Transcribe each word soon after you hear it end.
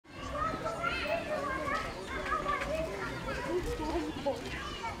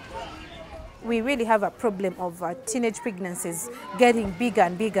We really have a problem of teenage pregnancies getting bigger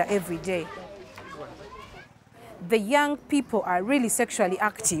and bigger every day. The young people are really sexually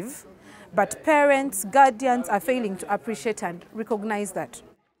active, but parents, guardians are failing to appreciate and recognize that.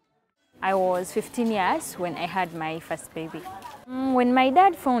 I was 15 years when I had my first baby. When my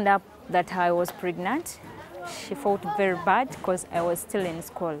dad found out that I was pregnant, she felt very bad because I was still in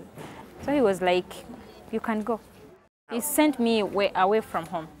school. So he was like, you can go. He sent me away from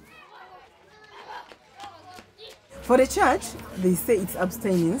home. For the church, they say it's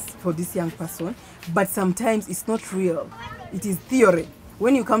abstinence for this young person, but sometimes it's not real. It is theory.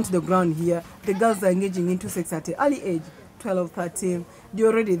 When you come to the ground here, the girls are engaging into sex at an early age, 12, 13, they're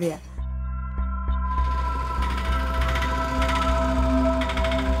already there.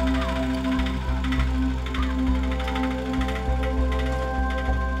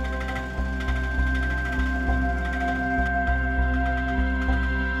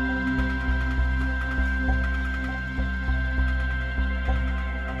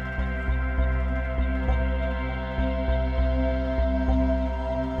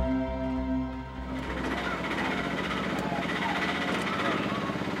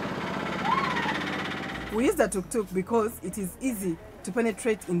 We use the Tuk Tuk because it is easy to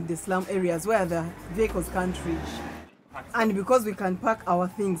penetrate in the slum areas where the vehicles can't reach. And because we can pack our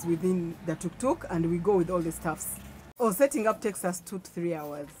things within the Tuk Tuk and we go with all the stuffs. Setting up takes us 2 to 3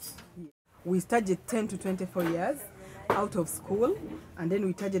 hours. We target 10 to 24 years out of school, and then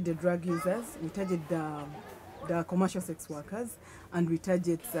we target the drug users, we target the commercial sex workers, and we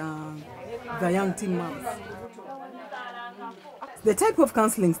target the young teen moms. The type of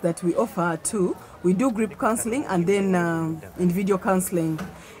counselings that we offer are two. We do group counselling and then individual counselling.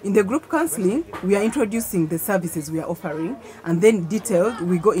 In the group counselling, we are introducing the services we are offering, and then detailed,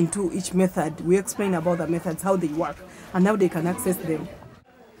 we go into each method. We explain about the methods, how they work, and how they can access them.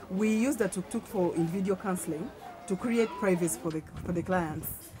 We use the Tuk Tuk for individual counselling to create privacy for the clients.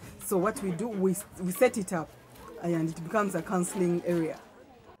 So what we do, we set it up, and it becomes a counselling area.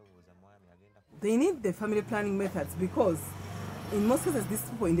 They need the family planning methods because in most cases, these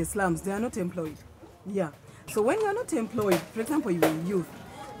people in the slums, they are not employed. Yeah. So when you are not employed, for example, you are youth,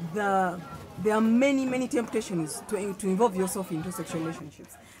 there are many temptations to involve yourself into sexual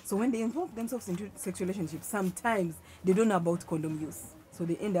relationships. So when they involve themselves into sexual relationships, sometimes they don't know about condom use. So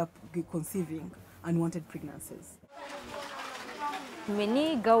they end up conceiving unwanted pregnancies.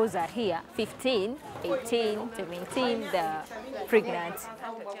 Many girls are here, 15, 18, 17, they're pregnant.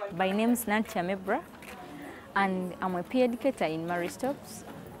 My name is Nancy Amebra, and I'm a peer educator in marriage stops.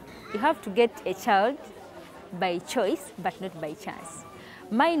 You have to get a child by choice, but not by chance.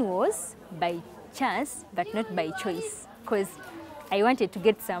 Mine was by chance, but not by choice, because I wanted to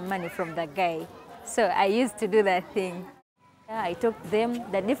get some money from the guy. So I used to do that thing. I taught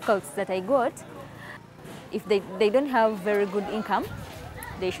them the difficulties that I got. If they don't have very good income,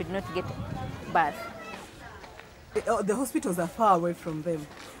 they should not get birth. The hospitals are far away from them,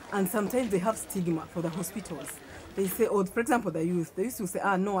 and sometimes they have stigma for the hospitals. They say, for example, the youth, they used to say,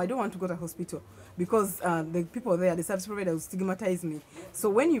 no, I don't want to go to a hospital because the people there, the service provider will stigmatize me. So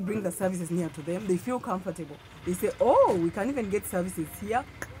when you bring the services near to them, they feel comfortable. They say, we can even get services here,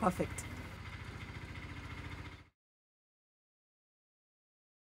 perfect.